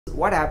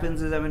what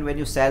happens is, I mean, when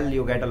you sell,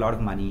 you get a lot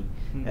of money,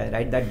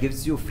 right? That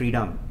gives you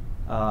freedom.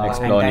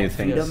 Explore and new that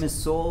things. freedom is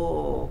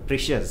so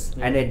precious.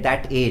 And at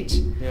that age,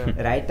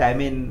 right? I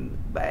mean,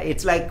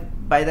 it's like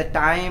by the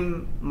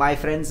time my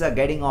friends are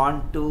getting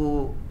on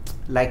to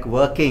like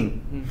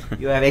working,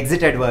 you have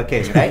exited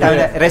working, right? I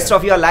mean, the rest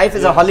of your life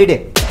is a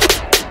holiday.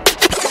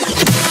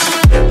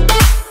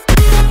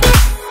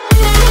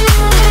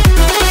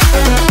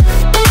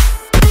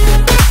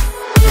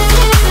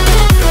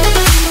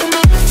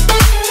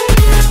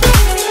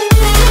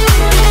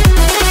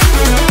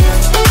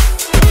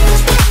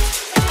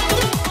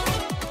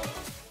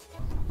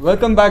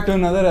 Welcome back to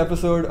another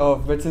episode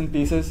of Bits and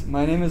Pieces.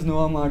 My name is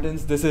Noah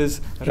Martins. This is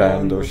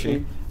Rayan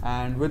Doshi.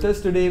 And with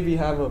us today we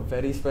have a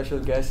very special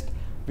guest.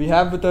 We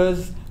have with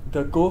us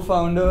the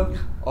co-founder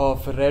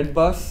of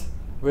RedBus,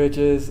 which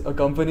is a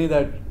company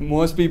that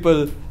most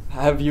people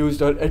have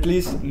used or at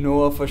least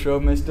know of for sure,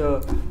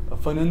 Mr.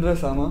 Phanindra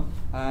Sama.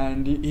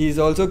 And he's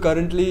also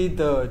currently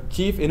the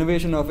Chief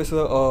Innovation Officer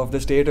of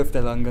the state of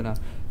Telangana.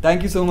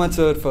 Thank you so much,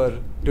 sir, for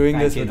doing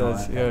this with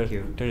us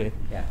here today.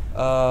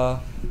 Yeah.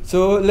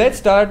 So let's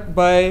start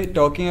by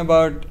talking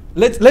about,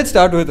 let's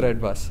start with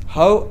RedBus.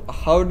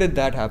 How did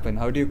that happen?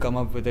 How do you come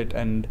up with it,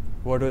 and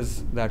what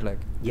was that like?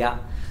 Yeah.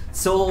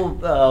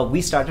 So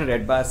we started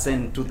RedBus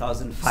in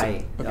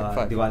 2005,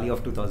 Diwali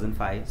of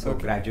 2005. So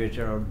graduated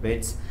out of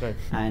BITS,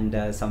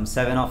 and some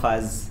 7 of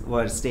us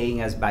were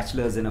staying as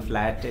bachelors in a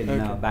flat in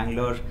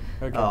Bangalore.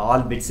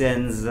 All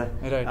BITSians,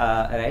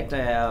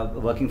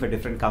 working for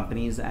different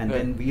companies, and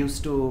then we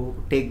used to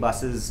take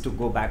buses to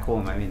go back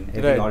home. I mean,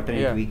 every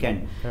alternate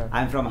weekend.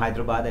 I'm from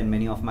Hyderabad, and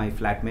many of my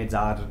flatmates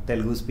are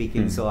Telugu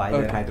speaking, so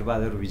either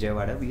Hyderabad or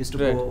Vijayawada. We used to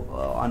go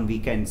on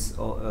weekends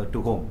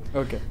to home.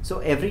 So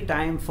every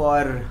time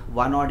for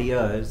 1 odd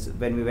years,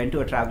 when we went to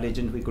a travel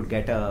agent, we could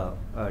get a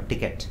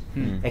ticket,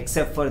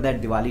 except for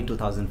that Diwali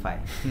 2005.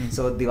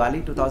 So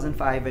Diwali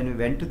 2005, when we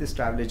went to this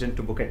travel agent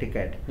to book a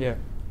ticket,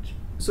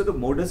 so the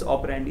modus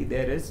operandi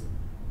there is,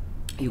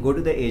 you go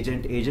to the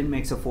agent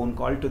makes a phone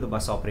call to the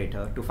bus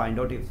operator to find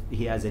out if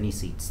he has any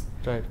seats.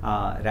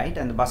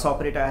 And the bus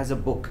operator has a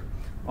book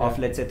of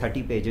let's say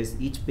 30 pages.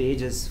 Each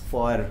page is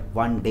for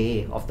 1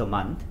 day of the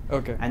month,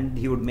 and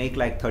he would make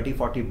like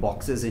 30-40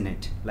 boxes in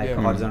it, like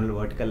horizontal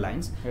vertical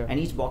lines, and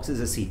each box is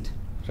a seat.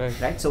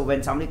 So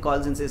when somebody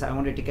calls and says, I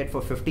want a ticket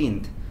for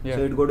 15th, so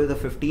you'd go to the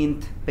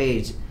 15th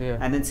page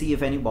and then see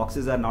if any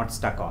boxes are not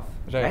stuck off.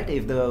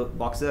 If the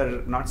boxes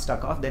are not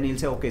stuck off, then he'll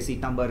say, okay,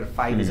 seat number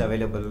 5 is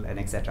available, and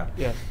etc.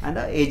 And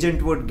the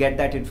agent would get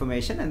that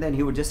information, and then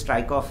he would just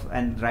strike off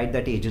and write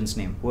that agent's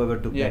name, whoever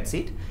took that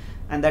seat,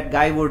 and that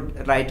guy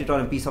would write it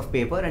on a piece of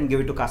paper and give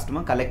it to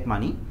customer, collect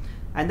money,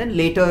 and then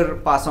later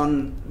pass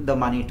on the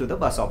money to the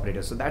bus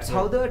operator. So that's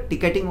how the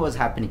ticketing was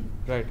happening.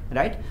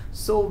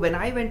 So when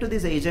I went to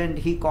this agent,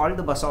 he called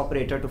the bus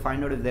operator to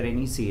find out if there are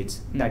any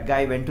seats. That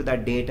guy went to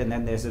that date, and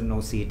then there's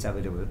no seats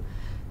available.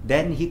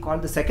 Then he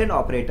called the second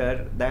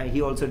operator, that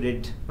he also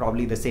did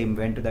probably the same,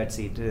 went to that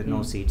seat,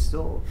 no seats.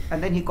 So,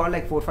 and then he called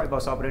like 4 or 5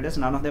 bus operators,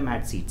 none of them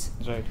had seats.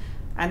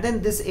 And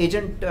then this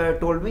agent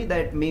told me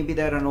that maybe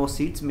there are no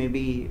seats,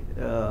 maybe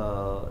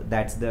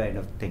that's the end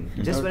of the thing.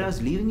 Just when I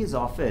was leaving his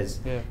office,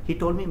 he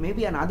told me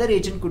maybe another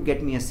agent could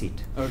get me a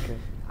seat.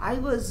 I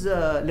was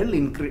a little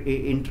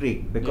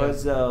intrigued,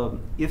 because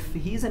if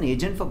he's an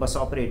agent for bus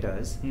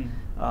operators,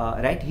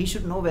 he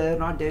should know whether or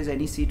not there is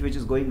any seat which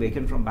is going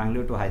vacant from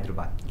Bangalore to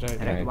Hyderabad.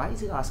 Why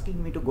is he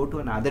asking me to go to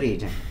another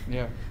agent?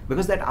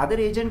 Because that other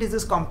agent is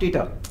his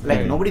competitor.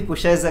 Like nobody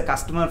pushes a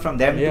customer from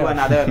them to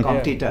another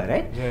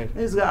competitor,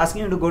 He's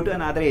asking me to go to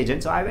another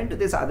agent. So I went to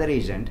this other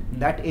agent.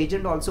 That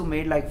agent also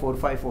made like 4 or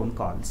 5 phone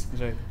calls.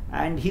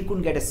 And he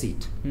couldn't get a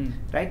seat.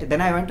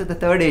 Then I went to the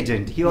third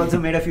agent. He also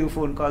made a few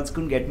phone calls,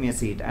 couldn't get me a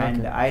seat.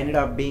 And I ended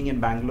up being in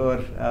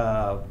Bangalore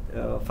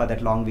for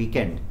that long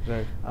weekend.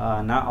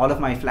 Now all of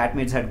my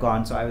flatmates had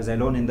gone, so I was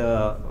alone in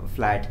the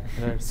flat.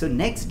 So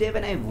next day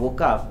when I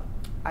woke up,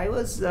 I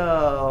was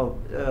a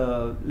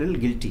little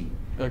guilty.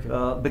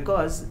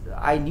 Because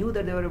I knew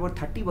that there were about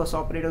 30 bus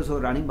operators who were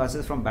running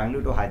buses from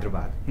Bangalore to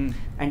Hyderabad.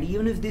 And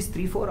even if these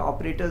 3-4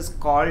 operators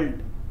called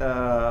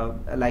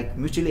like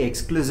mutually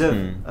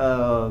exclusive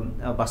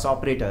bus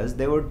operators,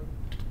 they would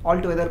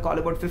altogether call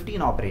about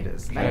 15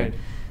 operators.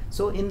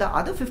 So in the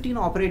other 15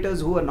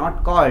 operators who were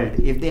not called,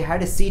 if they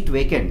had a seat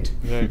vacant,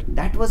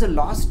 that was a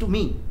loss to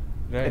me.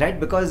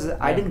 Because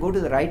I didn't go to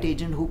the right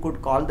agent who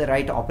could call the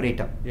right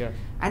operator.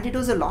 And it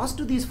was a loss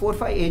to these 4 or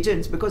 5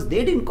 agents because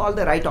they didn't call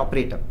the right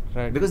operator,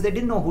 because they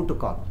didn't know who to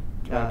call.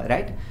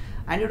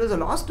 And it was a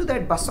loss to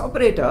that bus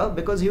operator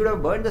because he would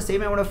have burned the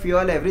same amount of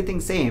fuel,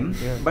 everything same,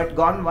 but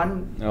gone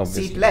 1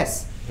 seat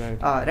less.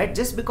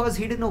 Just because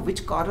he didn't know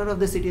which corner of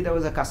the city there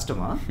was a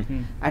customer,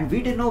 and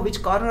we didn't know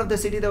which corner of the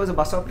city there was a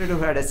bus operator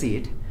who had a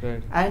seat,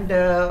 and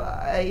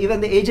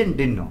even the agent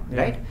didn't know.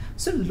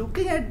 So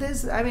looking at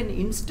this, I mean,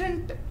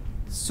 instant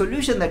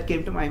solution that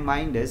came to my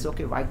mind is,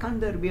 okay, why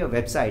can't there be a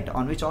website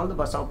on which all the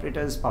bus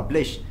operators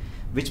publish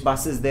which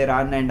buses they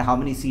run and how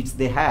many seats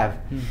they have,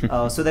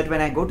 so that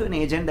when I go to an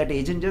agent, that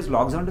agent just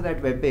logs onto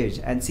that web page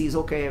and sees,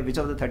 okay, which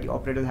of the 30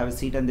 operators have a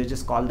seat, and they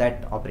just call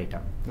that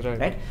operator,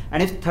 right?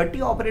 And if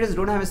 30 operators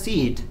don't have a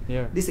seat,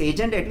 this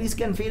agent at least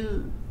can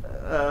feel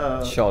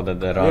sure that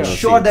there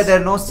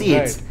are no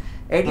seats. Right.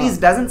 At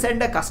least doesn't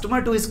send a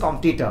customer to his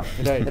competitor,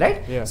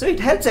 right? Yeah. So it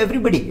helps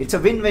everybody. It's a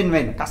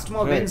win-win-win.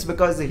 Customer wins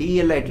because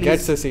he'll at least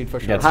gets a seat for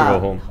sure. Gets to go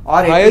home.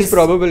 Or highest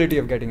probability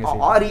of getting a seat.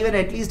 Or even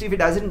at least if he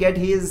doesn't get,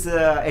 he is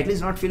at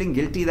least not feeling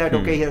guilty that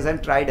okay, he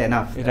hasn't tried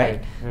enough,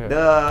 right? Yeah.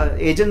 The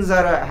agents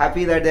are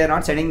happy that they are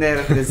not sending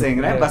their this thing,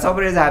 right? Bus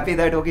operator is happy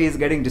that okay, he's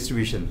getting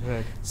distribution.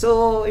 Right.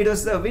 So it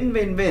was a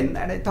win-win-win,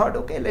 and I thought,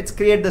 okay, let's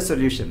create the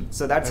solution.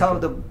 So that's how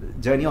the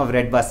journey of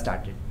RedBus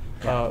started.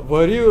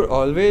 Were you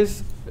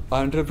always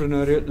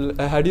entrepreneurial?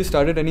 Had you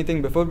started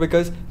anything before?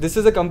 Because this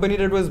is a company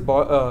that was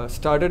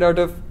started out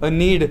of a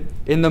need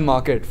in the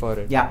market for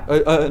it. Yeah.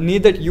 A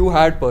need that you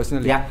had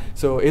personally. Yeah.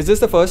 So is this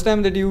the first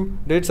time that you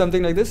did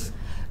something like this?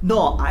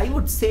 No, I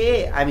would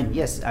say, I mean,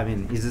 yes, I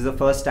mean, is this the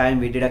first time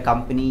we did a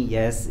company?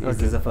 Yes. Is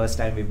this the first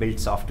time we built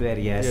software?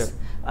 Yes.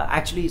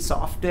 Actually,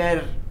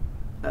 software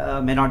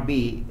may not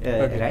be,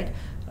 right?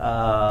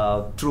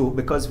 True,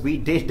 because we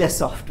did the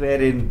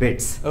software in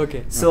BITS.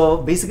 Okay. So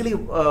basically,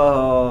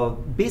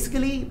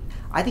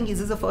 I think is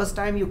this the first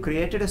time you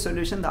created a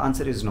solution? The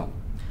answer is no.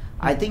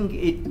 I think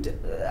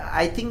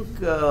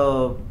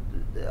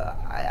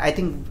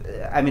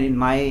I mean, in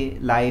my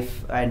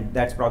life, and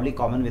that's probably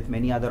common with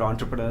many other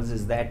entrepreneurs,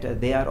 is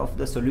that they are of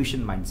the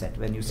solution mindset.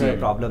 When you see a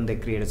problem, they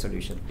create a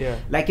solution. Yeah.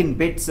 Like in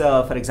BITS,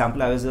 for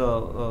example, I was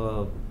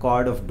a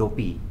co-ord of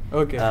Dopey.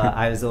 Okay.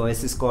 I was the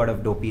Oasis co-ord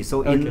of Dopey.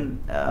 So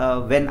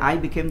when I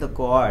became the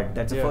co-ord,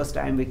 that's the first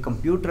time we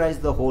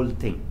computerized the whole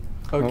thing.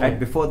 Okay. Right?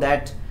 Before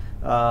that,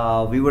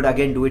 we would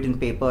again do it in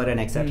paper and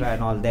etc.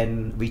 and all.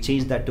 Then we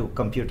changed that to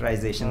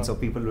computerization, so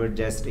people would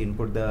just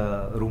input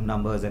the room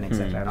numbers and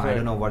etc. I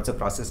don't know what's the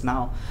process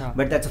now,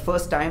 but that's the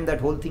first time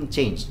that whole thing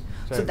changed.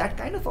 So that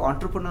kind of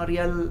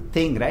entrepreneurial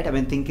thing, right? I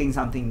mean, thinking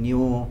something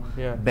new,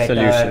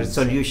 better,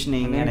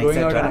 solutioning and going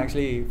etc. out and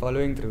actually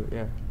following through.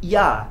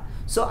 Yeah.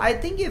 So I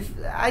think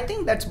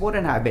that's more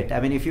an habit. I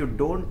mean, if you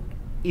don't,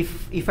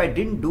 if I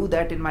didn't do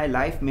that in my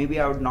life,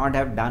 maybe I would not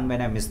have done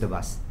when I missed the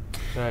bus.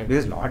 Right.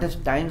 Because a lot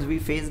of times we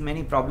face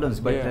many problems,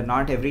 but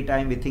not every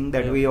time we think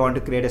that we want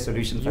to create a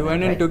solution for you it.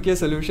 went and took your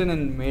solution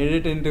and made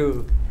it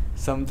into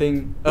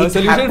something, a It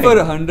solution happened.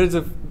 for hundreds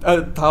of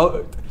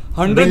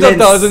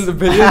thousands of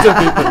billions of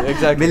people.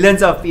 Exactly.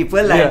 Millions of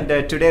people, and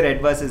today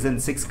RedBus is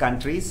in 6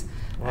 countries.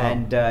 Wow.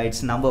 And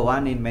it's number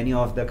 1 in many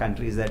of the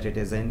countries that it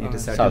is in. It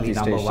is certainly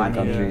Southeast number Asian 1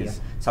 countries. in India,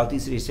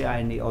 Southeast Asia,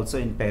 and also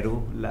in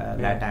Peru,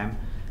 LATAM.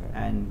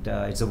 And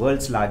it's the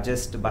world's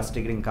largest bus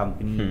ticketing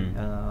company.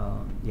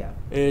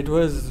 It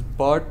was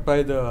bought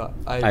by the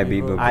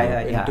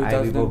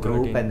IBIBO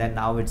group, and then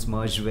now it's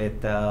merged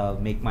with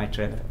Make My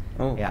Trip.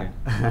 What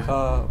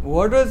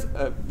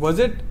was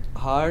it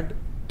hard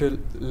to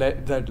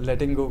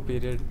letting go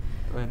period?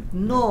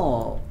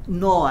 No,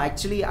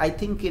 actually I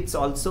think it's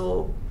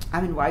also, I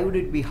mean, why would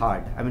it be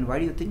hard? I mean, why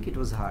do you think it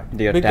was hard?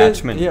 The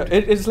attachment.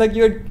 It's like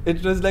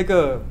it was like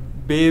a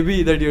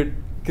baby that you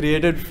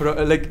created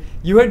like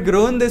you had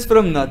grown this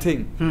from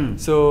nothing.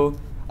 So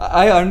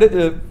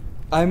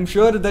I'm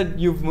sure that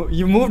you've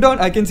moved on.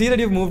 I can see that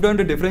you've moved on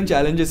to different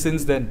challenges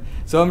since then.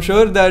 So I'm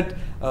sure that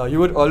you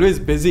were always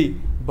busy,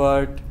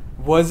 but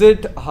was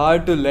it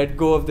hard to let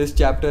go of this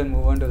chapter and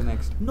move on to the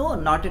next? No,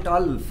 not at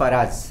all for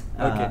us.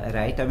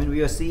 Right? I mean,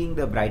 we are seeing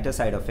the brighter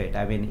side of it.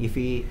 I mean, if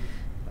we,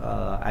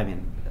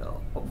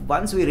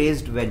 once we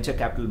raised venture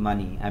capital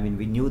money, I mean,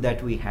 we knew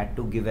that we had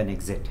to give an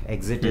exit.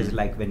 Exit is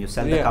like when you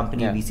sell the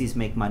company, VCs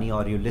make money,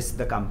 or you list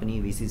the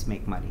company, VCs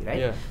make money,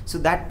 right? So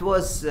that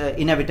was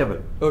inevitable.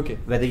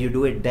 Whether you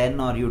do it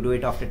then or you do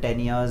it after 10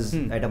 years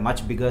at a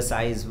much bigger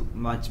size,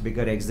 much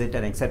bigger exit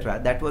and etc.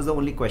 That was the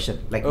only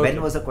question. Like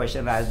when was the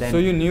question rather than... So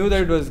you knew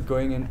that it was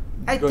going in?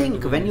 I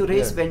think when you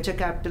raise venture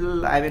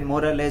capital, I mean,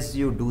 more or less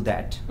you do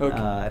that,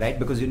 right?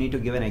 Because you need to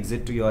give an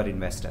exit to your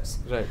investors.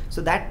 Right.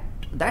 So that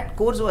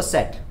course was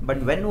set,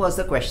 but when was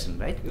the question,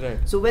 right?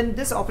 So when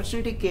this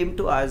opportunity came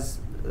to us,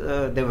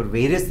 there were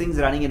various things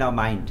running in our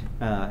mind,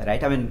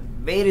 right? I mean,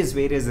 various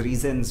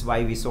reasons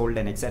why we sold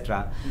and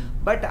etc.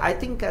 But I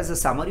think as a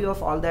summary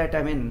of all that,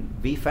 I mean,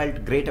 we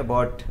felt great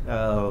about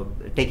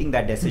taking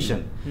that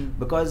decision,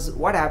 because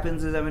what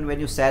happens is, I mean, when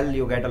you sell,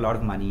 you get a lot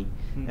of money,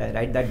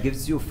 right? That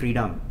gives you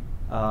freedom.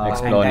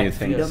 Explore and new that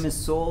things. freedom is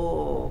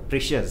so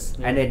precious,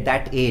 and at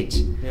that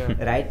age,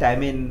 right? I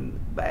mean,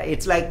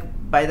 it's like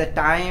by the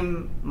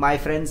time my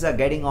friends are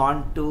getting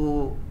on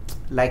to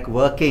like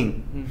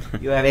working,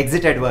 you have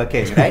exited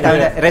working, right? I mean,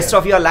 the rest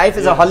of your life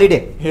is a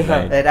holiday,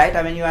 right?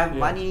 I mean, you have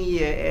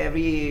money I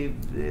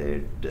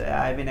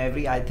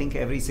think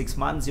every 6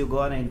 months you go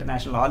on an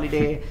international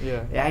holiday,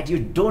 right? You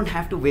don't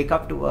have to wake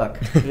up to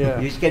work.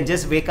 You can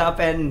just wake up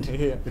and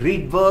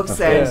read books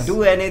and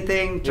do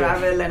anything,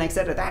 travel and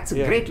etc. That's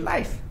a great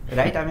life,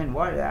 right? I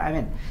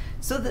mean,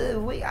 So that's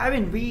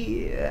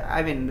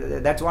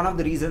one of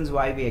the reasons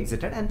why we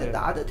exited. And the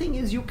other thing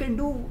is you can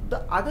do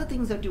the other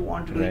things that you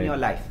want to do in your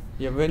life.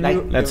 Yeah,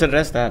 let's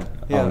address that.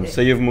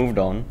 So you've moved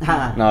on.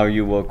 Now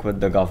you work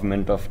with the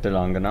government of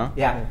Telangana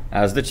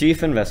as the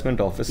Chief Investment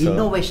Officer.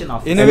 Innovation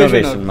Officer.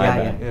 Innovation, my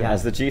bad.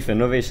 As the Chief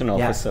Innovation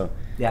Officer.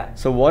 Yeah.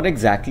 So what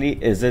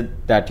exactly is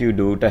it that you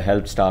do to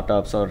help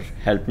startups or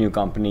help new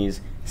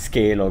companies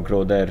scale or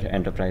grow their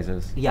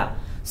enterprises? Yeah.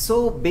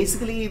 So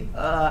basically,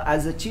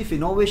 as a Chief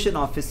Innovation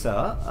Officer,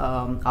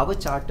 our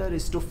charter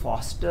is to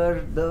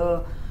foster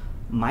the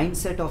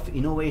mindset of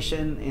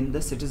innovation in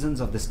the citizens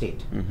of the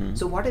state.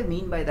 So what I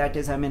mean by that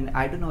is, I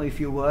don't know if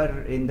you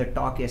were in the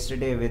talk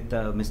yesterday with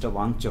Mr.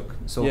 Wangchuk,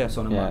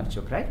 Sonam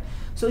Wangchuk, right?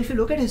 So if you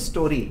look at his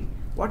story,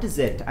 what is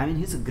it?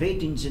 He's a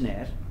great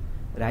engineer,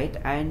 right?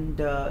 And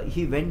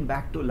he went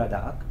back to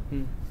Ladakh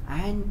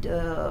and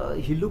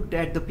he looked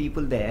at the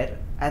people there,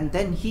 and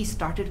then he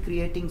started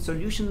creating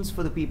solutions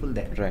for the people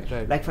there.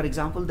 Right. Like for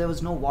example, there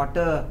was no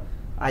water,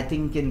 I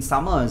think, in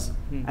summers,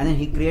 and then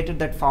he created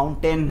that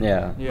fountain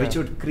which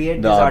would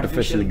create these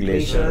artificial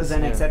glaciers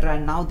and etc.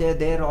 And now they're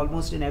there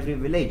almost in every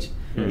village.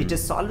 It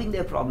is solving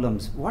their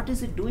problems. What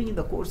is it doing in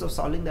the course of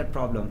solving that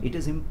problem? It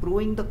is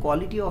improving the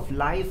quality of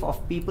life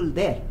of people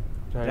there.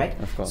 Right?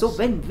 Of course. So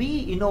when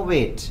we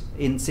innovate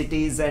in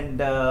cities and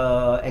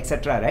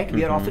etc., right,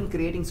 we are often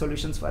creating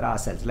solutions for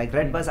ourselves. Like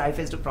RedBus, I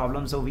faced a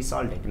problem, so we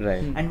solved it.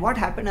 And what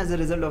happened as a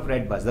result of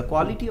RedBus? The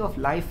quality of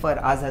life for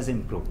us has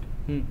improved,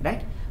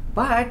 right?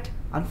 But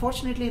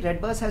unfortunately,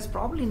 RedBus has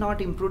probably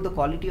not improved the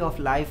quality of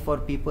life for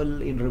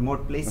people in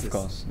remote places. Of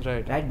course.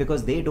 Right?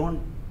 Because they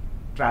don't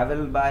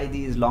travel by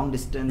these long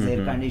distance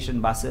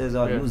air-conditioned buses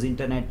or use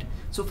internet.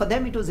 So for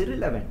them, it was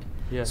irrelevant.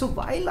 So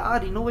while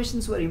our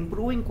innovations were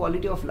improving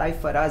quality of life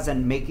for us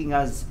and making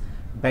us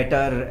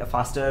better,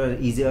 faster,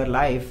 easier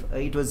life,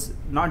 it was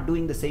not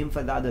doing the same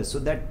for the others. So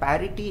that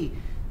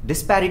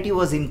disparity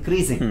was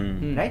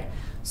increasing, right?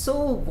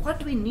 So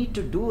what we need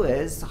to do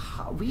is,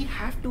 we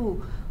have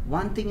to,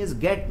 one thing is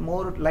get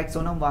more like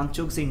Sonam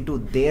Wangchuks into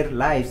their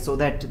life so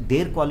that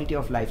their quality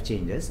of life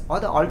changes.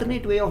 Or the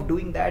alternate way of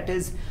doing that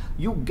is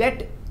you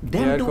get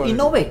them to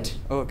innovate.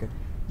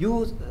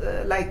 You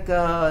light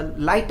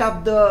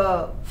up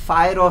the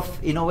fire of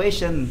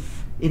innovation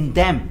in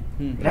them,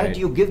 right?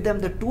 You give them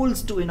the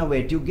tools to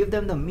innovate, you give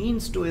them the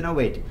means to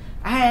innovate,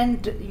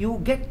 and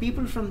you get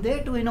people from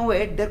there to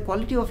innovate. Their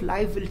quality of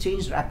life will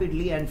change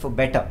rapidly and for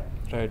better.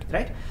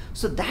 Right?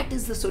 So that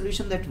is the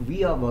solution that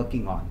we are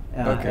working on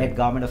at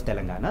Government of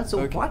Telangana.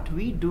 So what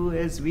we do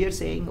is, we are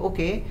saying,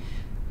 okay,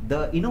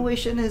 the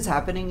innovation is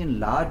happening in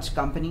large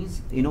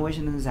companies,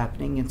 innovation is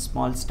happening in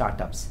small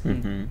startups,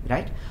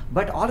 right?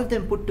 But all of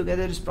them put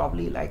together is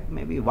probably like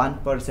maybe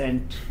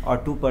 1% or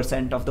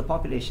 2% of the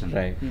population,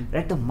 right?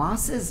 The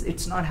masses,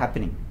 it's not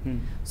happening.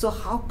 So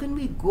how can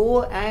we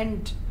go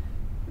and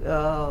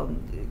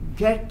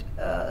get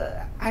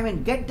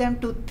them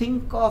to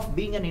think of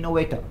being an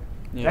innovator,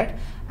 right?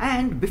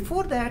 And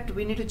before that,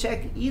 we need to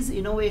check, is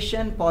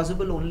innovation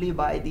possible only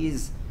by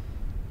these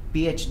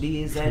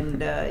PhDs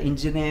and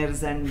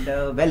engineers and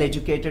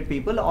well-educated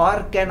people,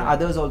 or can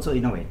others also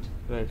innovate?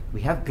 We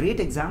have great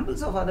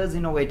examples of others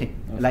innovating,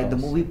 like the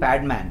movie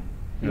Padman.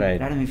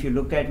 If you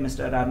look at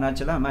Mr.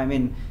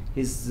 Arnachalam,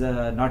 he's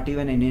not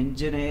even an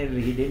engineer.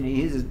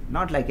 He's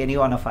not like any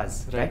one of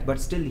us, right?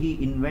 But still,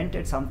 he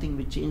invented something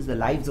which changed the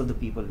lives of the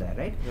people there,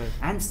 right?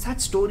 And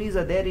such stories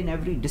are there in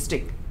every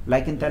district.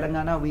 Like in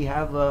Telangana, we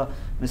have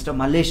Mr.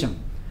 Mallesham.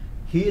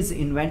 He is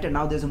invented,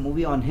 now there's a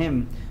movie on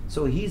him,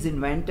 so he's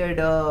invented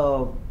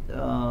a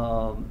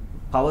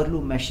power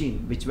loom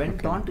machine which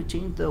went on to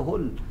change the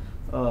whole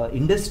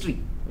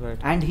industry.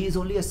 And he is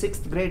only a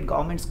 6th grade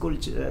government school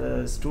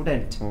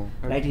student,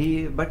 right?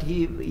 He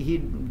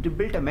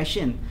built a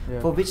machine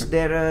for which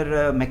there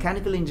are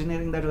mechanical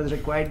engineering that was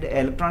required,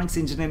 electronics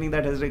engineering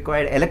that is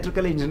required,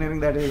 electrical engineering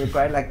that is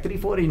required, like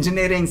 3-4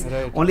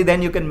 engineerings. Only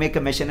then you can make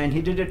a machine, and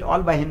he did it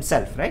all by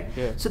himself, right?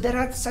 So there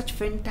are such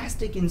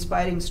fantastic,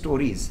 inspiring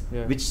stories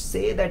which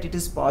say that it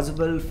is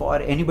possible for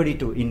anybody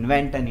to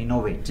invent and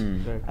innovate,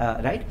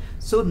 right?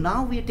 So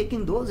now we are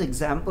taking those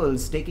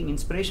examples, taking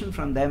inspiration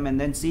from them, and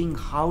then seeing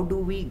how do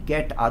we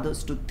get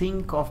others to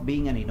think of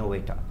being an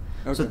innovator.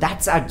 So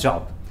that's our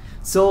job.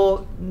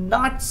 So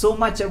not so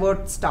much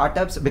about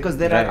startups, because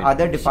there are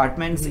other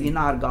departments in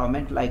our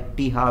government like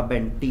T-Hub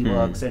and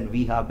T-Works and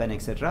V-Hub and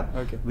etc.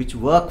 which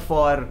work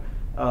for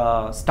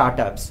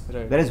startups,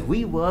 whereas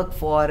we work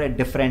for a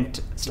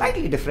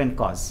slightly different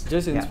cause.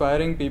 Just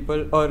inspiring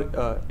people,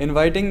 or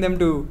inviting them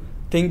to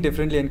think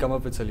differently and come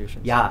up with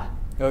solutions.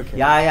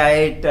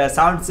 It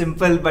sounds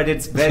simple, but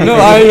it's very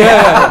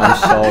I'm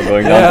sure,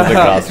 going down to the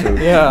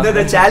grassroots. No,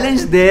 the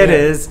challenge there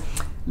is,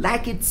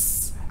 like,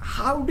 it's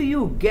how do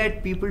you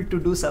get people to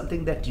do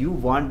something that you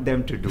want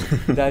them to do?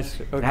 That's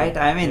right?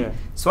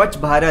 Swachh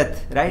Bharat,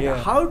 right?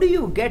 How do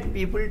you get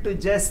people to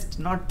just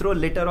not throw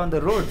litter on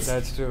the roads?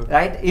 That's true.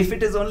 Right? If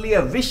it is only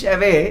a wish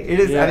away, it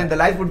is, the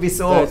life would be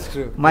so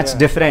much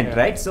different,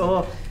 right?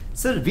 So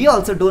So we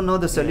also don't know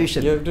the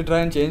solution. You have to try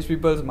and change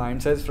people's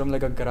mindsets from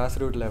like a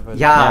grassroots level.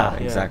 Yeah,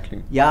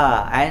 exactly.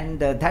 Yeah, and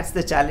that's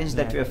the challenge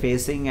that we are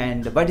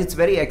facing. But it's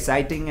very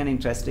exciting and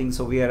interesting.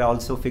 So we are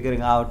also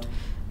figuring out,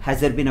 has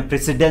there been a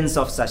precedence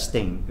of such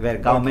thing where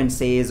government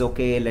says,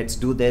 okay, let's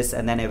do this,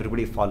 and then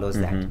everybody follows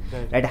that,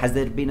 right? Has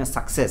there been a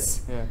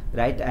success,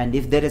 right? And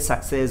if there is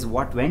success,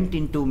 what went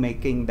into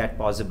making that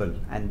possible?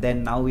 And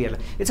then now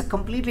it's a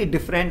completely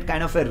different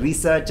kind of a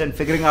research and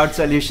figuring out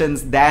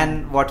solutions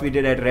than what we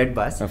did at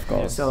RedBus. Of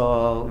course.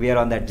 So we are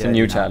on that journey. It's a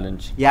new now.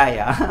 challenge.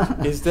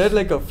 Yeah. Is there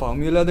like a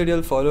formula that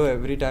you'll follow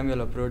every time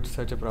you'll approach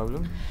such a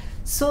problem?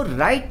 So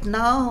right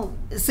now,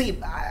 see,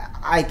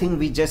 I think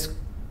we just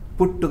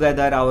put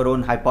together our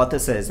own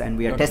hypothesis, and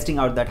we are testing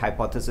out that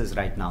hypothesis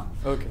right now.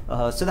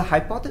 So the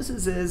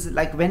hypothesis is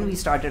like when we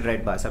started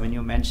RedBus. I mean,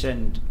 you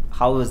mentioned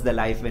how was the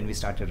life when we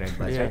started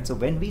RedBus, right? So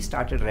when we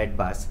started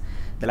RedBus,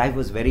 the life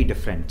was very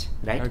different,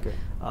 right?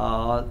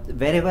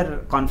 Wherever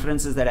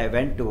conferences that I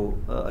went to,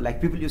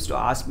 like people used to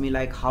ask me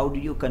like, how do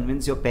you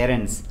convince your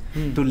parents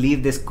to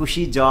leave this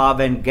cushy job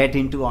and get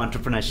into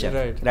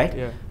entrepreneurship,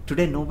 right?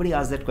 Today nobody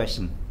asks that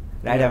question.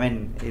 Right, I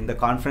mean, in the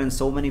conference,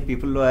 so many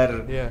people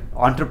were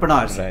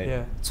entrepreneurs.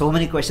 So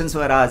many questions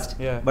were asked,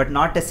 but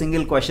not a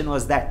single question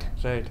was that.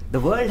 The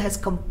world has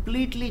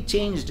completely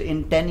changed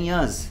in 10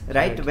 years,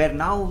 right? Where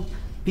now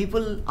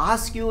people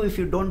ask you if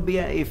you don't be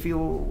if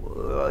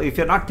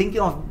you're not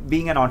thinking of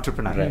being an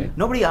entrepreneur.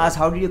 Nobody asks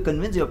how do you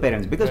convince your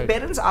parents, because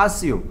parents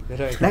ask you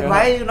like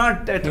why are you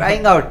not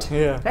trying out,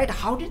 right?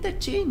 How did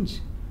that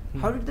change?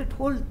 How did that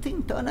whole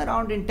thing turn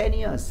around in 10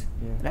 years,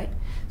 right?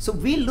 So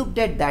we looked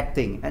at that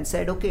thing and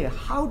said, okay,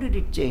 how did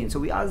it change? So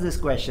we asked this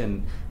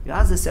question, we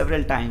asked this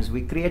several times,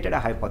 we created a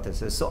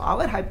hypothesis. So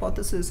our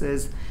hypothesis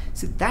is,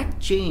 see, that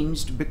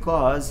changed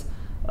because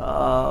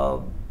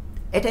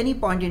at any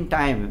point in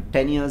time,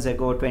 10 years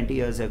ago, 20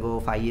 years ago,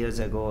 5 years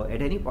ago,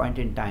 at any point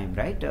in time,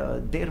 right,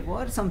 there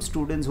were some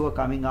students who were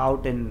coming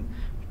out and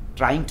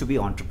trying to be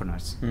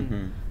entrepreneurs.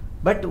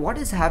 But what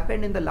has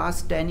happened in the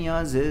last 10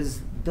 years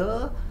is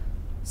the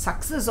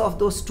success of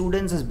those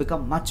students has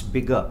become much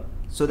bigger,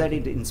 so that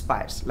it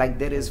inspires. Like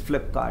there is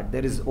Flipkart,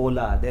 there is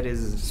Ola, there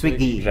is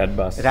Swiggy,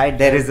 RedBus, right?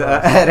 There is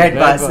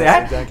RedBus,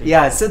 yeah. Exactly.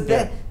 Yeah. So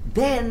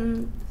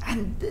then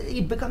and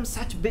it becomes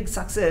such big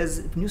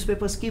success.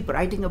 Newspapers keep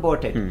writing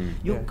about it.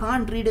 You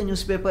can't read a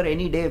newspaper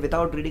any day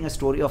without reading a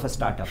story of a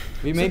startup.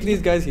 We make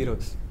these guys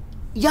heroes.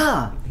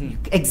 Yeah,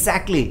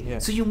 exactly.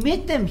 So you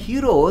make them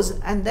heroes,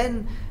 and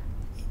then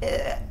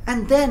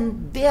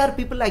they are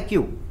people like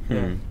you.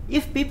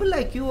 If people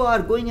like you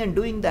are going and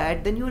doing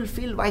that, then you will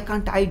feel, why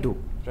can't I do?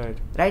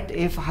 Right?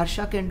 If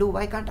Harsha can do,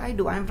 why can't I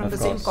do? I am from the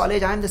same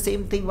college, I am the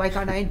same thing, why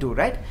can't I do?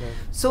 Right?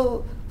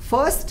 So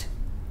first,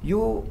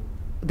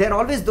 there are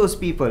always those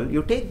people,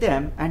 you take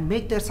them and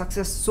make their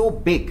success so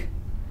big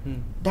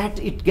that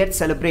it gets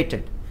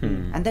celebrated.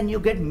 And then you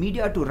get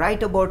media to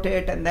write about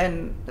it, and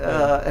then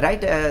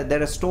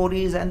there are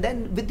stories, and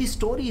then with these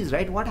stories,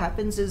 right, what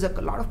happens is a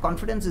lot of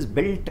confidence is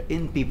built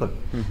in people.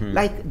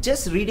 Like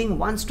just reading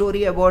one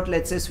story about,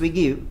 let's say,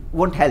 Swiggy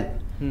won't help.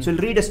 So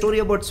you'll read a story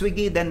about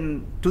Swiggy,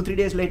 then 2-3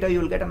 days later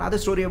you'll get another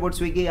story about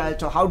Swiggy,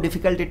 so how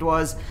difficult it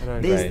was,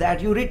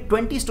 that. You read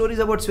 20 stories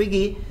about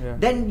Swiggy,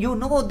 then you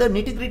know the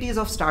nitty-gritties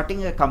of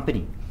starting a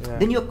company.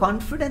 Then your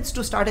confidence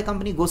to start a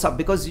company goes up,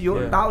 because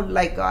you're now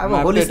like, I have a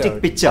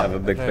holistic picture. I have a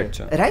big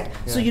picture. Right?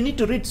 So you need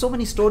to read so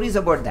many stories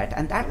about that,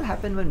 and that will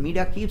happen when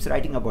media keeps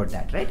writing about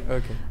that, right?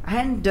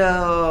 And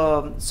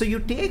so you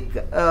take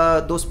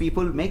those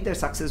people, make their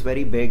success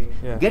very big,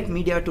 get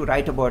media to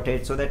write about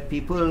it, so that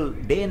people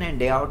day in and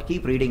day out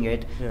keep reading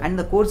it, and in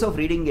the course of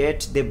reading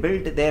it, they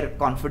build their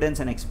confidence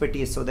and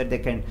expertise, so that they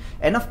can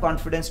enough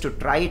confidence to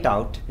try it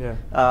out,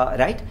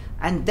 right?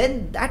 And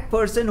then that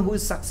person who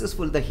is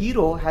successful, the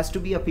hero, has to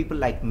be a people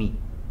like me.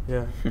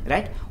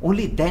 Right?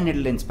 Only then it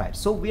will inspire.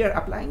 So we are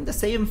applying the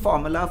same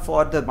formula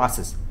for the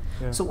masses.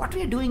 So what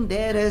we are doing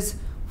there is,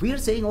 we are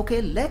saying,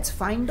 okay, let's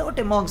find out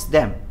amongst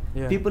them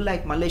people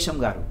like Mallesham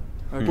Garu,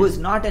 who is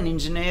not an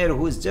engineer,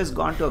 who has just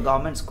gone to a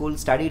government school,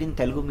 studied in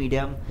Telugu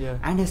medium,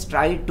 and has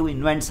tried to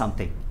invent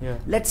something.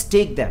 Let's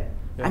take them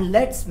and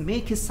let's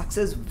make his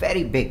success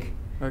very big.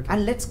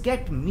 And let's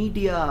get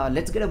media,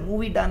 let's get a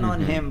movie done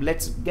on him,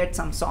 let's get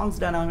some songs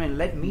done on him,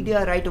 let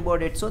media write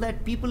about it, so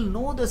that people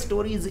know the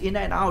stories in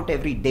and out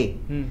every day,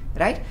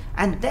 right?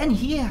 And then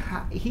he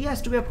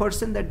has to be a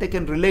person that they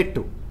can relate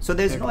to, so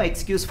there's no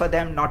excuse for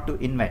them not to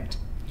invent.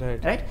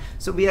 Right?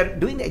 So we are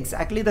doing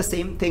exactly the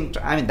same thing.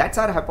 I mean, that's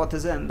our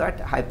hypothesis, and that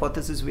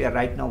hypothesis we are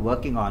right now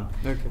working on.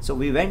 So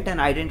we went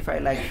and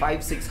identified like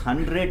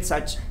 500-600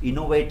 such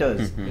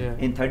innovators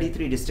in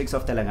 33 districts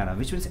of Telangana,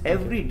 which means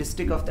every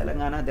district of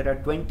Telangana there are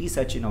 20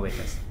 such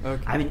innovators.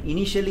 I mean,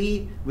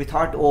 initially we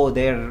thought, oh,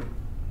 they're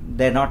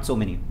not so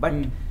many, but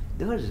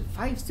there were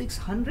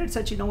 500-600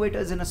 such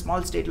innovators in a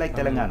small state like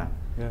Telangana.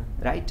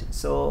 Right?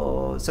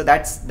 So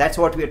that's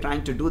what we are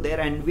trying to do there,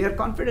 and we are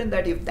confident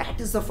that if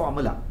that is the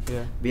formula,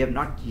 we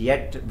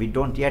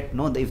don't yet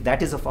know if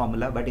that is a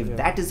formula, but if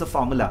that is the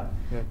formula,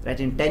 that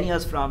in 10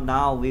 years from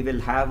now we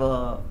will have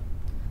a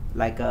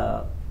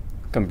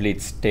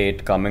complete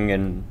state coming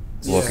in,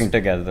 working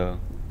together.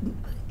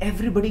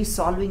 Everybody is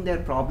solving their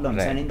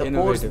problems, and in the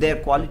course, their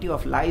quality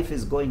of life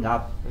is going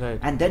up.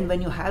 And then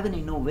when you have an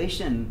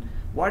innovation,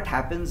 what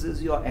happens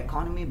is your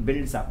economy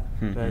builds up,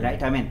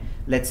 right? I mean,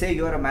 let's say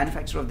you're a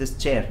manufacturer of this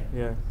chair,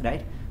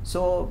 right?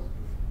 So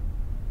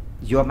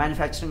you're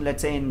manufacturing,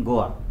 let's say, in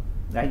Goa,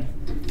 right?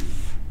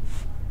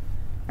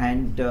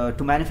 And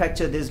to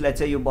manufacture this, let's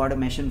say you bought a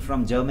machine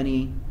from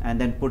Germany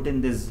and then put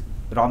in this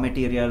raw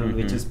material,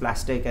 which is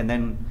plastic, and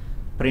then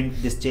print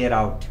this chair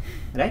out,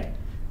 right?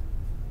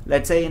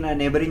 Let's say in a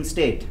neighboring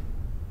state,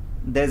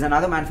 there's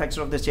another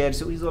manufacturer of the chair,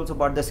 so he's also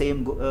bought the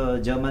same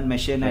German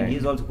machine, and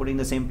he's also putting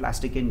the same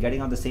plastic in,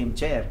 getting on the same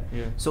chair.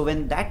 So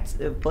when that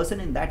person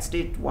in that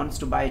state wants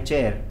to buy a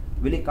chair,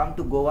 will he come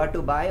to Goa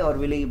to buy, or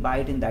will he buy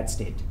it in that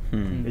state?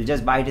 He'll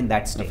just buy it in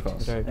that state, of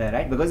course.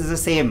 Right? Because it's the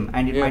same,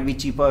 and it might be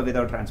cheaper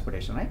without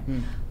transportation, right?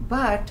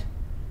 But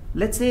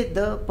let's say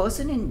the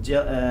person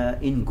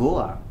in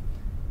Goa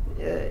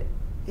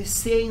is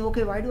saying,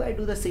 okay, why do I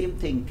do the same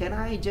thing? Can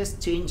I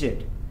just change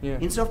it?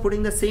 Instead of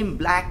putting the same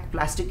black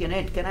plastic in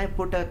it, can I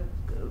put a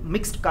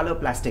mixed color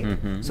plastic?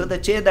 So the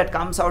chair that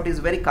comes out is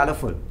very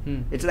colorful.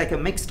 It's like a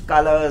mixed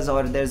colors,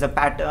 or there's a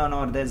pattern,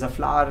 or there's a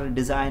flower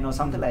design, or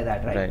something like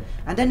that, right?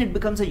 And then it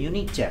becomes a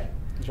unique chair.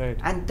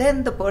 And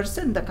then the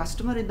person, the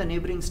customer in the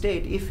neighboring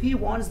state, if he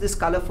wants this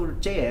colorful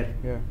chair,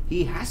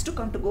 he has to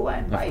come to Goa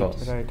and buy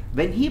it.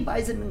 When he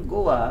buys it in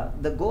Goa,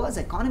 Goa's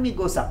economy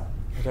goes up.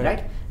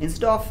 Right?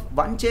 Instead of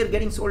one chair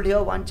getting sold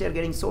here, one chair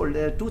getting sold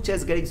there, two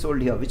chairs getting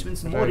sold here, which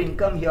means more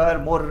income here,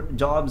 more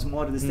jobs,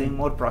 more this thing,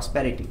 more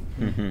prosperity.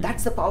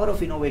 That's the power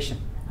of innovation,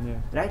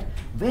 right?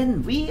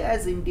 When we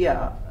as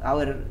India,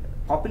 our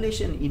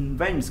population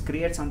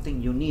creates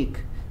something unique,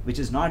 which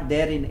is not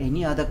there in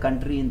any other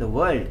country in the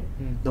world,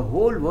 the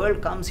whole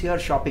world comes here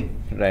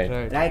shopping, right?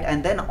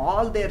 And then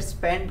all their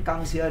spend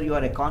comes here,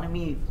 your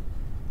economy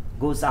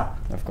goes up,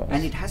 of course.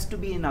 And it has to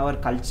be in our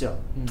culture.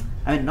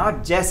 I mean,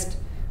 not just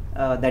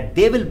that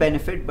they will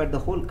benefit, but the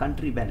whole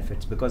country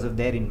benefits because of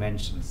their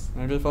inventions.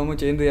 And it will form a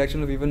chain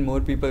reaction of even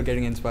more people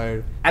getting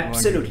inspired.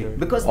 Absolutely,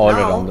 because all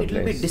now it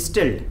will be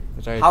distilled.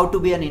 How to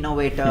be an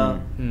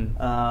innovator,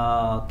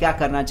 kya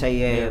karna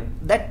chahiye.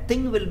 That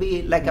thing will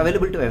be like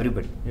available to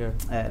everybody.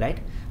 Right?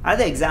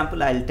 Another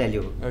example I'll tell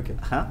you.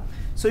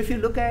 So if you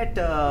look at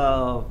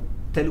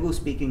Telugu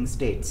speaking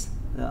states,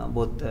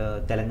 both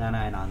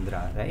Telangana and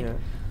Andhra, right?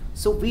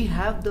 So we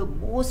have the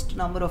most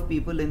number of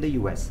people in the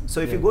US.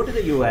 So if you go to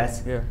the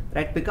US,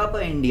 right, pick up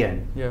an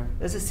Indian,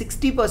 there's a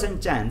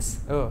 60% chance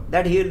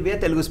that he will be a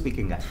Telugu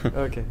speaking guy.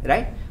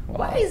 Right? Wow.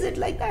 Why is it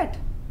like that?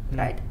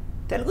 Right?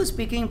 Telugu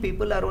speaking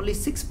people are only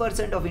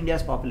 6% of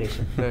India's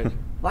population.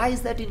 Why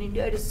is that in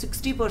India it is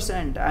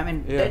 60%? I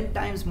mean 10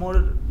 times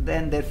more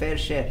than their fair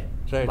share.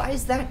 Why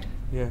is that?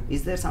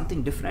 Is there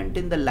something different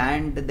in the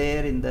land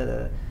there, in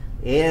the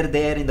air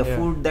there, in the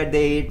food that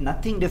they eat?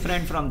 Nothing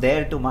different from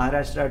there to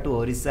Maharashtra to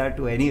Orissa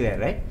to anywhere,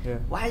 right?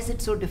 Why is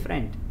it so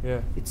different?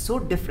 It's so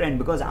different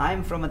because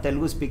I'm from a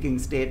Telugu speaking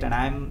state, and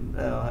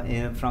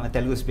I'm from a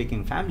Telugu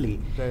speaking family.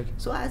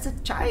 So as a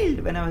child,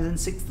 when I was in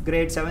 6th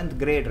grade, 7th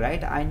grade,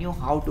 right, I knew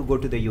how to go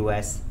to the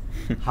US.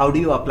 How do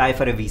you apply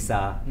for a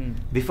visa?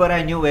 Before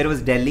I knew where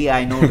was Delhi,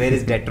 I know where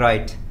is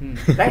Detroit.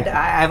 Right?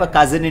 I have a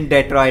cousin in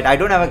Detroit. I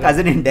don't have a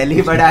cousin in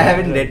Delhi, but I have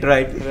in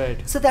Detroit.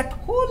 So that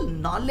whole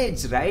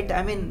knowledge, right,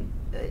 I mean,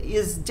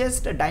 is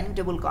just a dining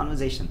table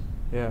conversation.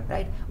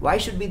 Right? Why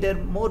should be there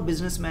more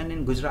businessmen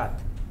in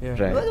Gujarat?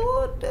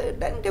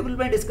 Dining table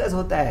mein discuss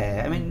hota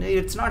hai. I mean,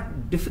 it's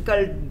not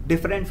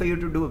different for you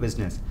to do a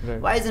business.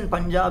 Why is in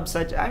Punjab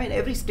such? I mean,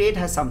 every state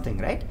has something,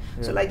 right?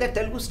 So like that,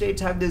 Telugu states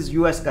have this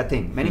US ka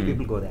thing. Many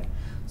people go there.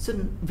 So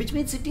which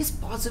means it is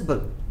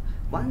possible.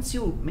 Once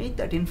you make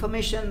that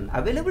information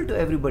available to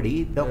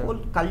everybody, the whole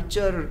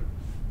culture,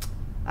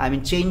 I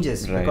mean,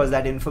 changes because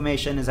that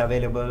information is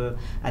available,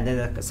 and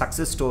then the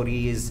success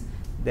stories.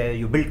 There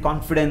you build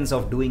confidence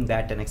of doing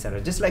that, and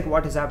etc. Just like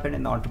what has happened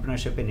in the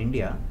entrepreneurship in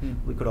India,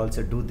 we could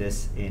also do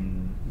this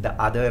in the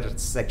other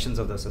sections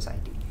of the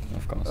society.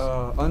 Of course.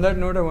 On that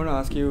note, I want to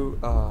ask you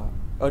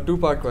a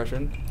two-part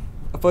question.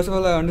 First of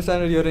all, I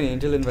understand that you're an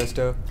angel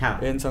investor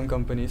in some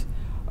companies.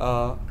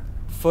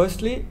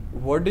 Firstly,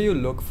 what do you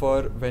look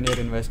for when you're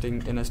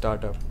investing in a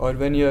startup, or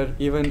when you're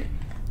even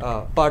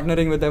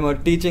partnering with them or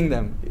teaching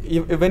them?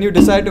 When you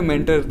decide to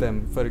mentor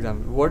them, for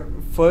example,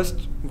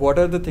 what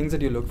are the things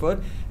that you look for?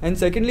 And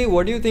secondly,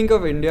 what do you think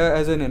of India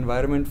as an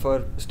environment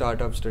for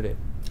startups today?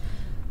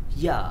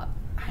 Yeah,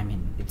 I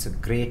mean, it's a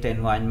great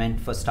environment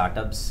for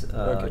startups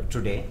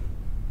today.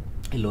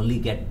 It'll only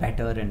get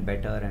better and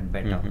better and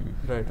better,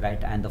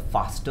 right? And the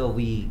faster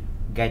we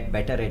get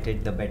better at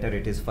it, the better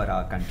it is for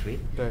our country.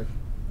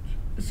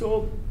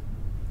 So,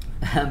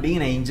 being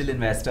an angel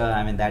investor,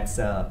 I mean, that's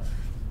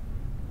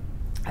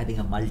I think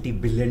a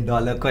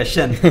multi-billion-dollar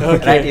question,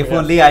 right? If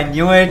only I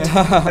knew it,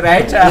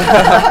 right?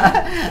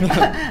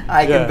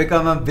 I can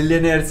become a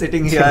billionaire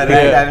sitting here,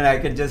 right? I mean, I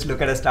can just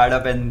look at a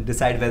startup and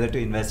decide whether to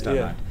invest or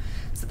not.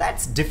 So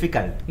that's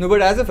difficult. No,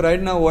 but as of right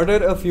now, what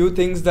are a few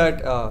things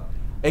that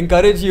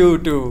encourage you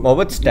to... What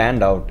would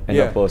stand out in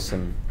a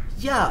person?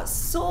 Yeah,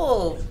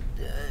 so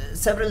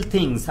several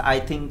things. I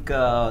think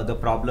the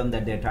problem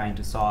that they're trying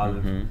to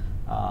solve,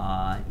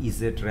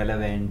 is it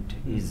relevant?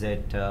 Is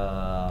it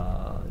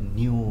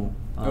new?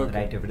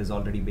 Right, if it has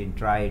already been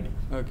tried.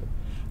 Okay.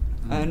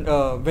 And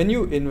when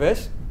you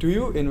invest, do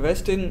you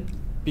invest in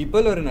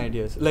people or in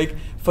ideas? Like,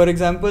 for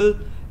example,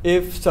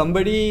 if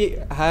somebody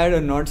had a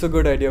not so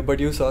good idea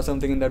but you saw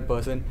something in that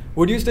person,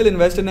 would you still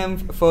invest in them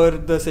for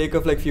the sake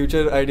of like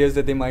future ideas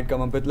that they might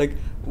come up with? Like,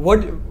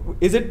 what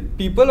is it,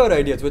 people or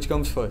ideas, which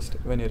comes first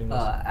when you're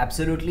investing?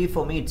 Absolutely,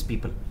 for me it's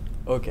people.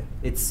 Okay.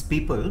 It's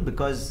people,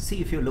 because see,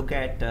 if you look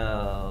at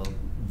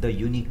the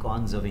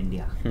unicorns of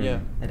India,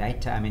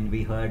 right? I mean,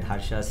 we heard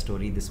Harsha's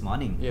story this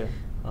morning. Yeah.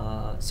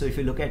 So if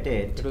you look at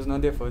it, it was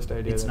not their first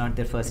idea. It's not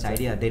their first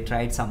idea. They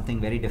tried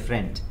something very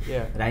different,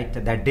 yeah, right?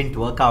 That didn't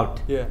work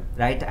out, yeah,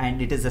 right?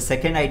 And it is the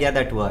second idea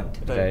that worked,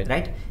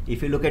 right?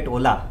 If you look at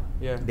Ola,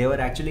 yeah, they were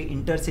actually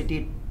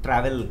intercity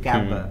travel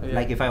cab. Yeah.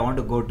 Like if I want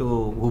to go to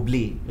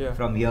Hubli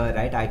from here,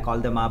 right? I call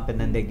them up and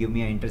then they give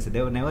me an intercity.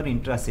 They were never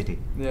intracity.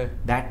 Yeah.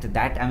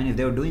 That I mean, if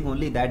they were doing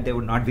only that, they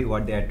would not be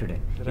what they are today.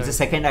 Right. It's the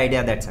second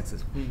idea that's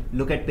successful.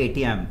 Look at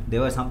Paytm. They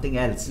were something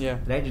else. Yeah.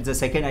 Right. It's the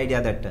second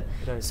idea that.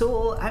 Right.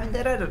 So I mean,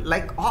 there are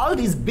like all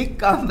these big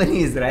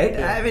companies, right?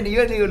 Yeah. I mean,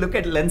 even you look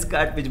at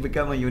Lenskart, which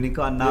become a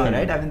unicorn now,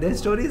 right? I mean, their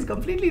story is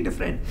completely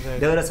different. Right.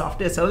 They were a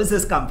software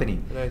services company.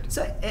 Right.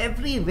 So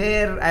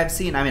everywhere I've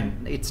seen, I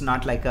mean, it's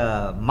not like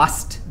a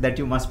must that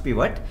you must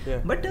pivot,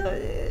 but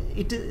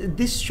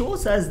this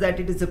shows us that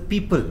it is the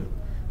people,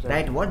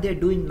 right? What they're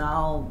doing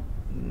now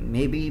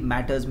maybe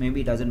matters,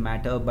 maybe it doesn't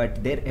matter,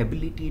 but their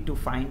ability to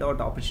find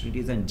out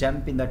opportunities and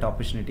jump in that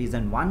opportunities,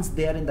 and once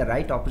they are in the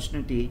right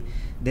opportunity,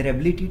 their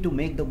ability to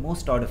make the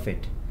most out of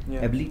it.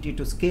 Yeah. Ability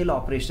to scale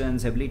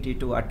operations, ability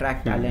to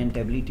attract talent,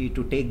 ability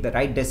to take the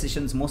right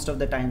decisions most of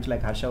the times,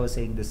 like Harsha was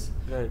saying this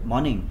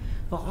morning.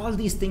 So all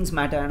these things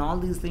matter, and all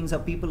these things are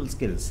people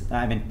skills.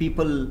 I mean,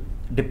 people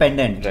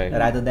dependent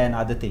rather than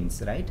other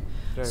things, right?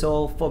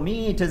 So for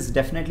me, it is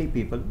definitely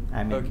people.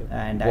 I mean,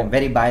 and I'm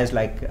very biased.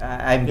 Like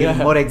I'm giving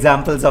more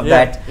examples of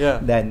that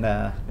than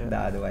the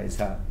otherwise.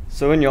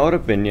 So, in your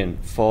opinion,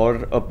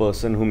 for a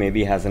person who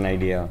maybe has an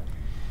idea,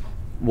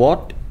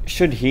 what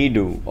should he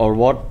do, or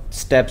what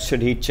steps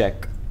should he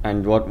check,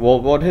 and what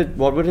would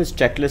his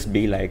checklist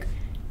be like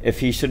if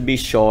he should be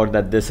sure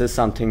that this is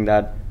something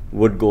that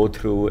would go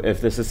through, if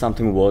this is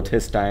something worth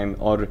his time,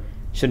 or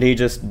should he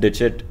just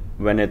ditch it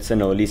when it's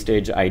an early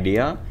stage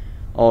idea,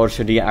 or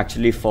should he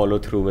actually follow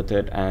through with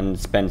it and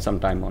spend some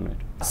time on it?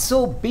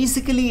 So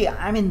basically,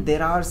 I mean,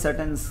 there are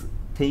certain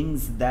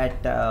things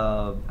that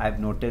I've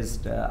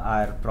noticed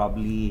are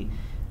probably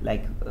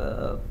like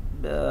are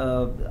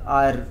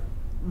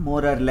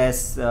more or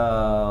less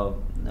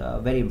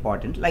very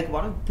important. Like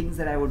one of the things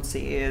that I would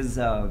say is,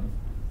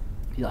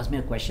 you asked me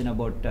a question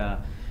about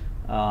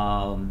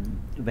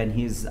when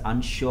he's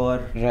unsure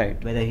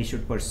whether he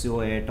should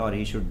pursue it or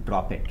he should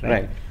drop it,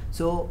 right?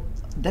 So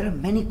there are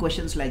many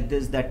questions like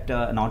this that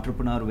an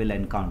entrepreneur will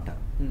encounter,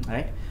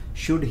 right?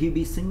 Should he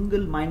be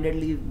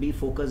single-mindedly be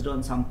focused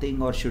on something,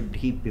 or should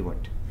he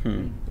pivot?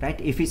 Right?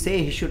 If he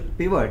say he should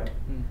pivot,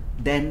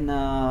 then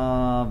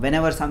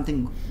whenever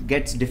something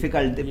gets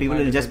difficult, people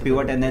will just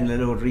pivot and then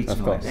they'll reach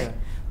nowhere. Right?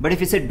 But if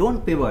you say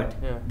don't pivot,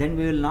 then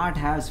we will not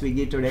have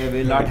Swiggy today, we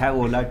will not have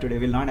Ola today,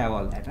 we will not have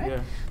all that, right?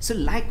 So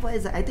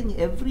likewise, I think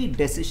every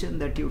decision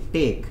that you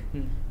take,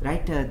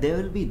 right, there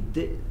will be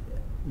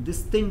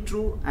this thing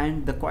true,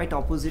 and the quite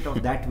opposite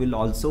of that will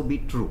also be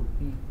true.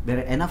 There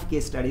are enough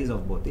case studies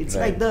of both. It's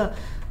like the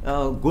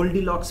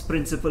Goldilocks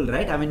principle,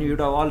 right? I mean, you'd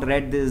have all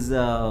read this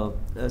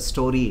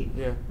story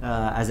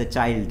as a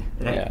child,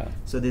 right?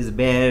 So there's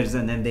bears,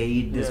 and then they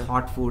eat this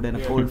hot food and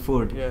a cold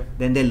food.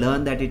 Then they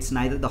learn that it's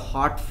neither the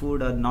hot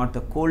food or not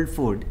the cold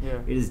food.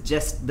 It is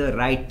just the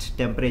right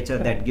temperature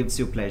that gives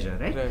you pleasure,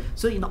 right?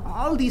 So in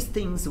all these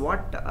things,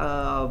 what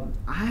I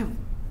have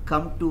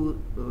come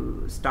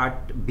to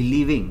start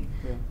believing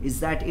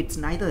is that it's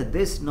neither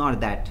this nor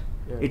that.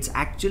 It's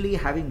actually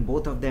having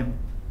both of them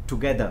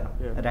together,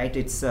 right?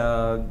 It's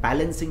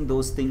balancing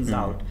those things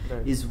out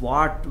is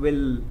what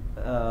will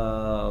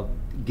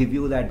give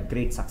you that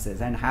great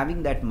success, and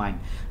having that mind.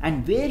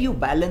 And where you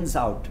balance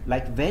out,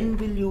 like when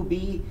will you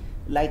be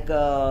like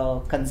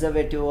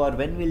conservative, or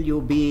when will you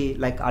be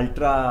like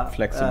ultra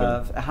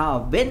flexible?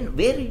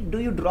 Where do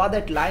you draw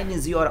that line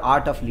is your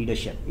art of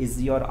leadership,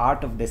 is your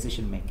art of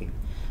decision making.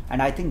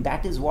 And I think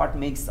that is what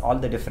makes all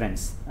the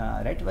difference,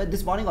 right? Well,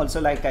 this morning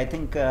also, like I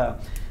think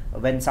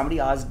when somebody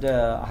asked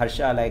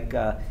Harsha, like,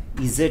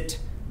 is it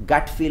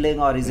gut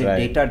feeling or is it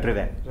data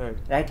driven?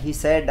 Right? He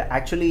said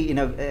actually,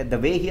 the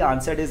way he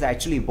answered is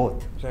actually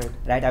both.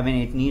 Right? I mean,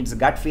 it needs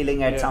gut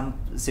feeling at some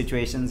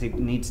situations, it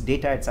needs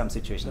data at some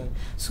situations.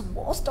 So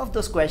most of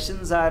those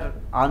questions are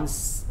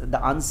the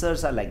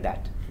answers are like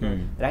that.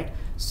 Right?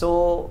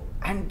 So,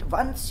 and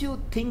once you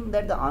think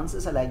that the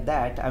answers are like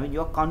that, I mean,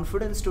 your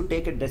confidence to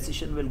take a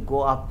decision will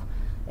go up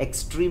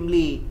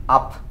extremely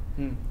up,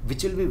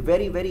 which will be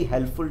very, very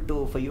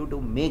helpful for you to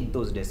make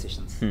those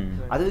decisions. Right.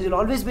 Otherwise, you'll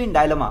always be in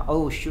dilemma.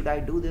 Oh, should I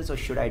do this or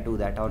should I do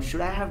that? Or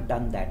should I have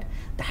done that?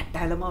 That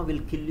dilemma will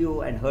kill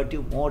you and hurt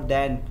you more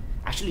than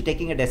actually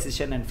taking a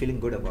decision and feeling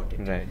good about it.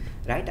 Right.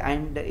 Right?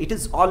 And it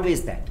is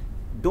always that.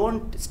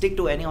 Don't stick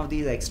to any of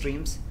these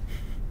extremes.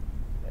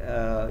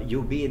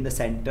 You be in the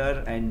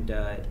center, and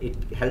it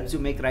helps you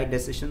make right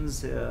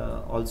decisions.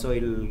 Also,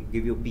 it'll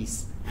give you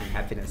peace and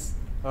happiness.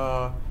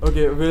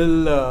 Okay,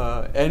 we'll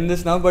end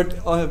this now,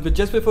 but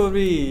just before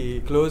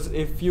we close,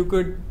 if you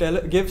could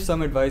give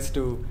some advice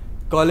to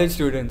college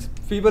students,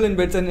 people in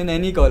BITS and in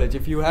any college,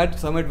 if you had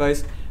some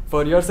advice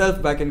for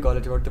yourself back in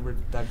college, what would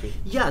that be?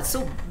 Yeah,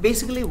 so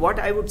basically what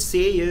I would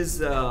say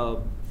is,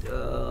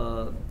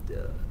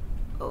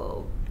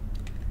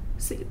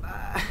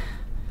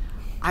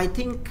 I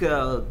think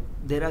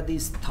there are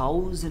these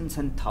thousands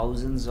and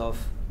thousands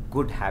of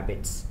good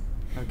habits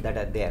that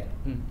are there,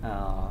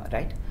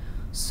 right?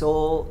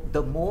 So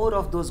the more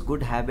of those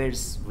good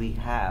habits we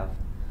have,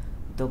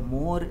 the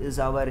more is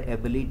our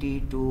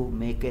ability to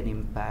make an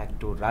impact,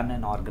 to run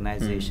an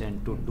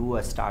organization, to do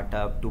a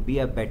startup, to be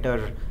a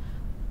better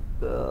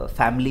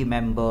family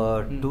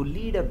member, to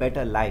lead a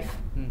better life,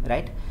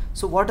 right?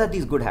 So what are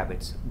these good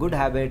habits? Good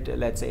habit,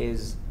 let's say,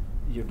 is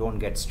you don't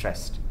get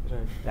stressed,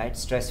 right?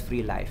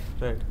 Stress-free life,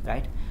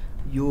 right?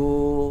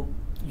 You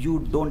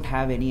don't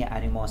have any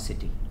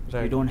animosity.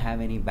 You don't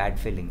have any bad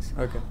feelings,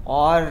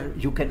 or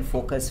you can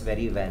focus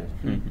very well,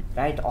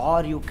 right?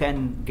 Or you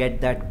can get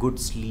that good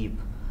sleep,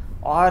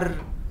 or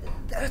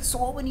there are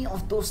so many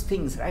of those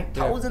things, right?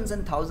 Thousands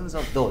and thousands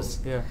of those,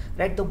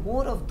 right? The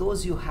more of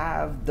those you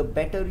have, the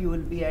better you will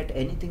be at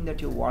anything that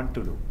you want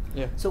to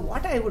do. So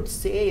what I would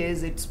say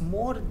is, it's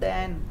more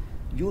than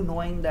you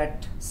knowing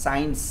that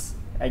science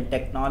and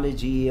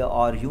technology,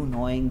 or you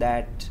knowing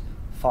that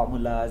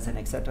formulas and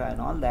etc. and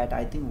all that.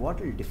 I think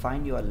what will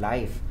define your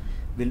life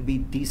will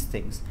be these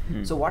things.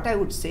 So what I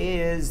would say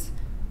is,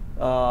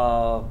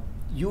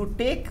 you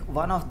take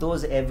one of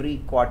those every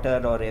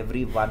quarter or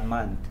every 1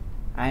 month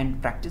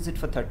and practice it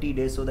for 30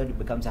 days so that it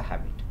becomes a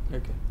habit.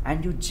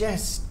 And you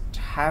just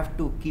have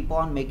to keep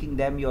on making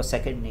them your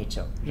second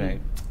nature.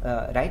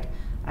 Right?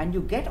 And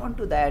you get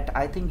onto that,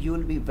 I think you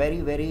will be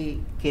very,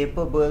 very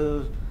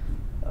capable,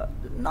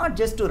 not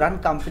just to run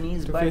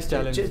companies, but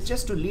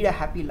just to lead a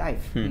happy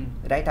life.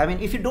 Right? I mean,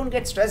 if you don't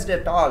get stressed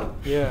at all,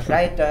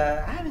 right?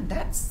 I mean,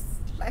 that's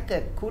like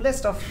the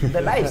coolest of the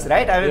lives,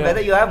 right? I mean,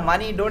 whether you have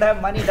money, don't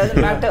have money, doesn't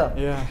matter,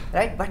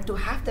 right? But to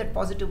have that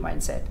positive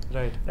mindset,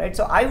 right?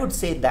 So I would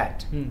say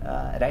that,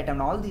 right?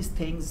 And all these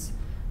things,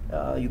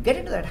 you get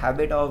into that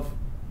habit of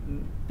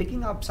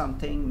picking up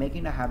something,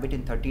 making a habit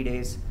in 30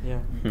 days,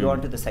 go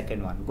on to the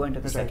second one, go into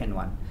the second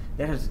one.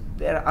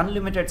 There are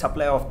unlimited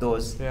supply of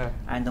those,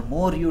 and the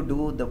more you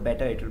do, the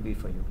better it will be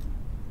for you.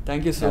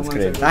 Thank you so much.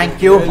 Great.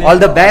 Thank you. All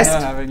the best.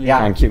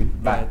 Thank you.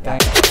 Bye.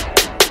 Thank you.